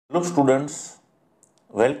Hello students,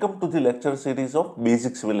 welcome to the lecture series of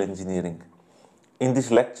Basic Civil Engineering. In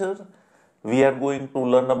this lecture, we are going to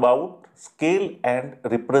learn about scale and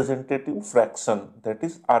representative fraction, that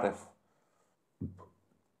is RF.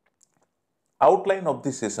 Outline of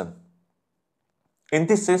the session. In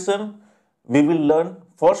this session, we will learn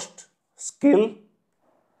first scale,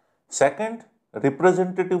 second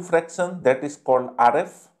representative fraction, that is called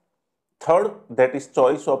RF, third, that is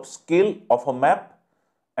choice of scale of a map,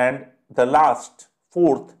 and the last,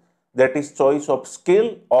 fourth, that is choice of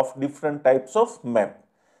scale of different types of map.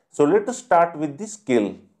 So let us start with the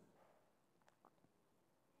scale.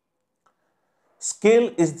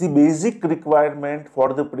 Scale is the basic requirement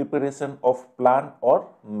for the preparation of plan or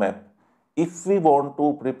map. If we want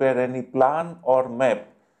to prepare any plan or map,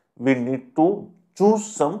 we need to choose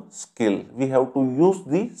some scale. We have to use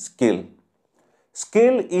the scale.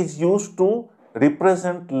 Scale is used to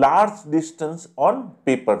represent large distance on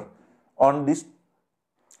paper. On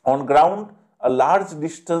ground, a large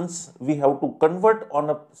distance we have to convert on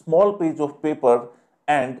a small page of paper,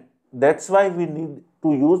 and that's why we need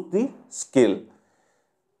to use the scale.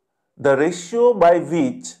 The ratio by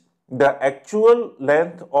which the actual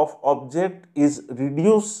length of object is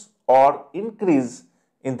reduced or increased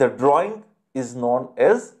in the drawing is known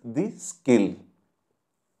as the scale.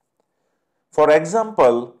 For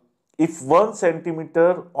example, if 1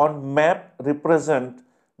 centimeter on map represent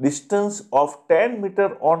distance of 10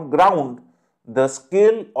 meter on ground, the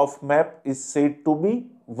scale of map is said to be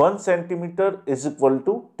 1 centimeter is equal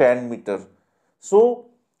to 10 meter. So,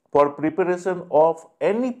 for preparation of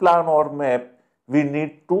any plan or map, we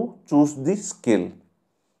need to choose the scale.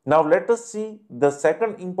 Now, let us see the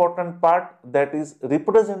second important part, that is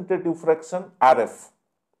representative fraction RF.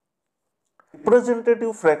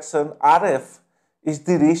 Representative fraction RF is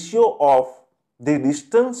the ratio of the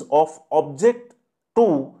distance of object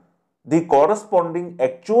to the corresponding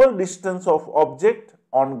actual distance of object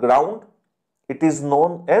on ground. It is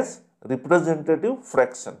known as representative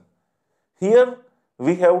fraction. Here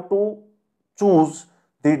we have to choose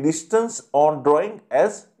the distance on drawing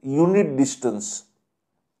as unit distance.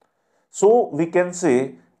 So we can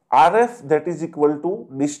say RF, that is equal to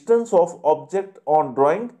distance of object on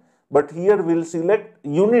drawing, but here we will select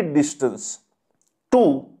unit distance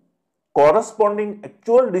to corresponding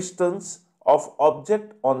actual distance of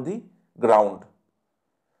object on the ground.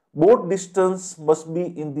 Both distance must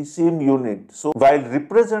be in the same unit. So while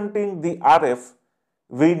representing the RF,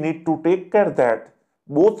 we need to take care that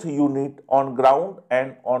both unit on ground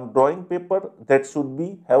and on drawing paper, that should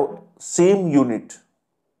be have same unit.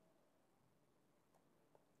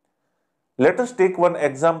 Let us take one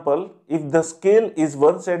example. If the scale is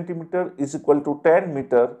 1 centimeter is equal to 10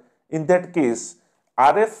 meter, in that case,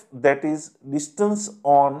 RF, that is distance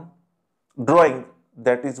on drawing,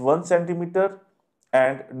 that is 1 centimeter,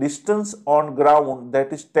 and distance on ground,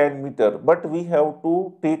 that is 10 meter. But we have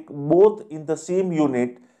to take both in the same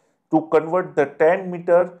unit. To convert the 10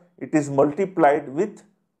 meter, it is multiplied with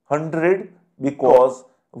 100 because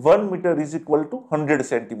 1 meter is equal to 100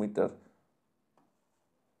 centimeter.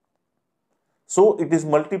 So it is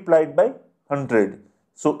multiplied by 100.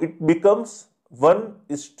 So it becomes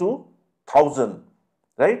 1:1000,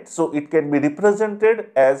 right? So it can be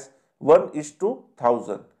represented as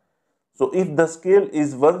 1:1000. So if the scale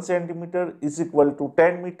is 1 centimeter is equal to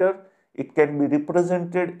 10 meter, it can be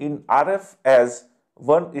represented in RF as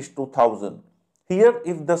 1:1000. Here,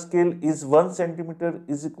 if the scale is 1 centimeter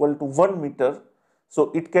is equal to 1 meter,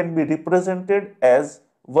 so it can be represented as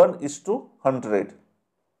 1:100.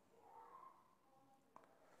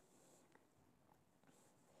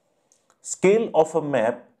 Scale of a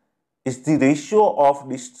map is the ratio of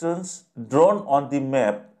distance drawn on the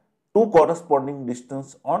map to corresponding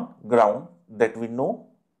distance on ground, that we know.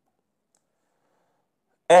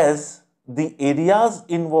 As the areas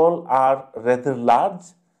involved are rather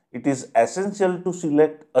large, it is essential to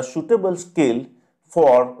select a suitable scale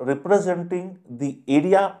for representing the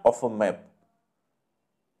area of a map.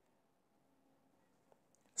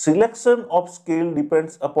 Selection of scale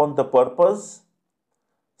depends upon the purpose,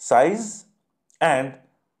 size, and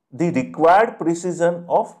the required precision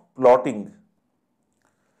of plotting.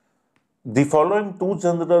 The following two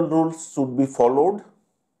general rules should be followed.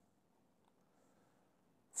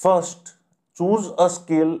 First, choose a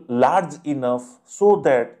scale large enough so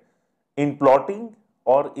that in plotting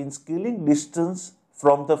or in scaling distance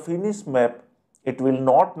from the finished map, it will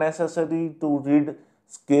not necessary to read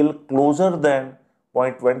scale closer than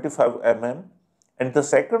 0.25 mm. And the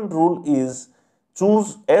second rule is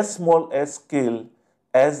choose as small as scale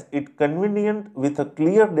as it convenient with a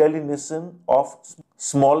clear delineation of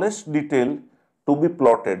smallest detail to be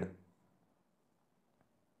plotted.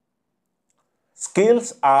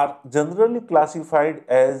 Scales are generally classified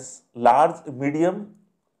as large, medium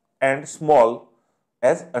and small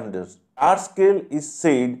as under. Large scale is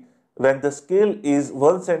said when the scale is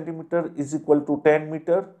 1 centimeter is equal to 10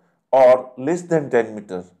 meter or less than 10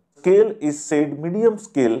 meter. Scale is said medium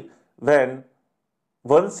scale when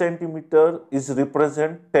 1 centimeter is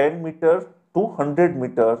represent 10 meter to 100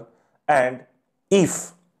 meter, and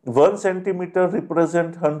if 1 centimeter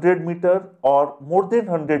represent 100 meter or more than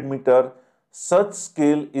 100 meter, such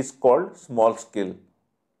scale is called small scale.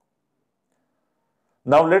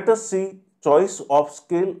 Now let us see choice of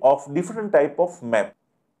scale of different type of map.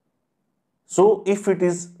 So if it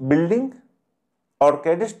is building or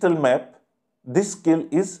cadastral map, this scale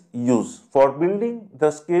is used. For building,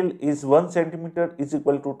 the scale is 1 centimeter is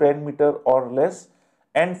equal to 10 meter or less,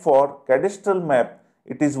 and for cadastral map,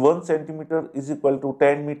 it is 1 centimeter is equal to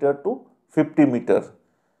 10 meter to 50 meter.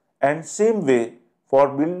 And same way, for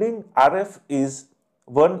building, RF is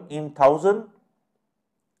 1 in 1000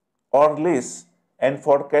 or less, and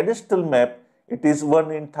for cadastral map, it is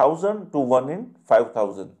 1 in 1000 to 1 in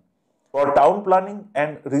 5000. For town planning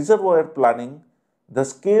and reservoir planning, the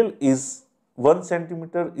scale is 1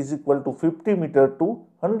 centimeter is equal to 50 meter to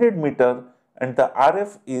 100 meter, and the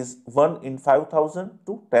RF is 1 in 5000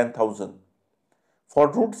 to 10,000.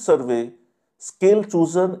 For route survey, scale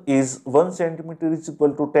chosen is 1 centimeter is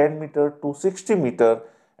equal to 10 meter to 60 meter,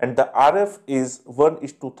 and the RF is 1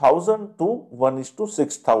 is to 1000 to 1 is to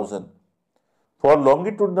 6000. For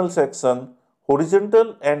longitudinal section,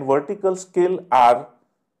 horizontal and vertical scale are: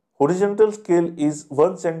 horizontal scale is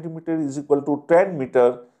 1 centimeter is equal to 10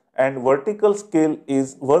 meter, and vertical scale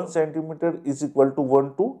is 1 centimeter is equal to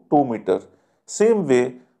 1 to 2 meter. Same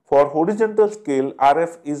way, for horizontal scale,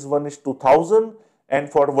 RF is 1 is to 1000, and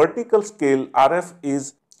for vertical scale, RF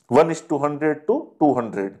is 1 is to 100 to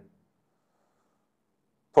 200.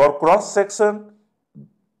 For cross section,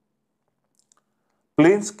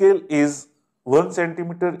 plane scale is 1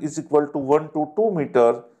 centimeter is equal to 1 to 2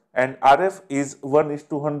 meter, and RF is 1 is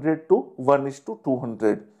to 100 to 1 is to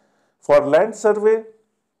 200. For land survey,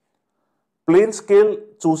 plane scale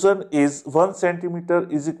chosen is 1 centimeter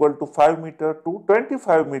is equal to 5 meter to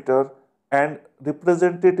 25 meter, and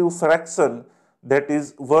representative fraction, that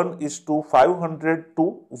is 1 is to 500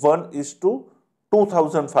 to 1 is to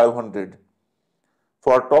 2500.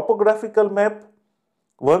 For topographical map,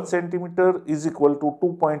 1 centimeter is equal to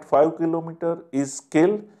 2.5 kilometer is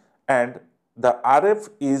scale, and the RF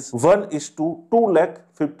is 1 is to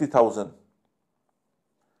 2,50,000.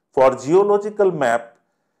 For geological map,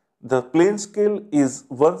 the plane scale is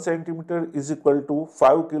 1 centimeter is equal to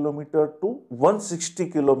 5 kilometer to 160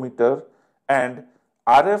 kilometer, and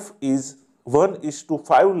RF is 1 is to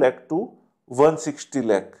 5 lakh to 160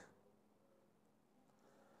 lakh.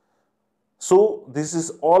 So this is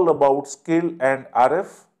all about scale and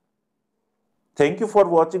RF. Thank you for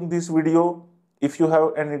watching this video. If you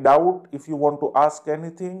have any doubt, if you want to ask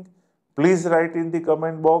anything, please write in the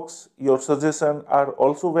comment box. Your suggestions are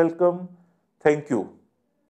also welcome. Thank you.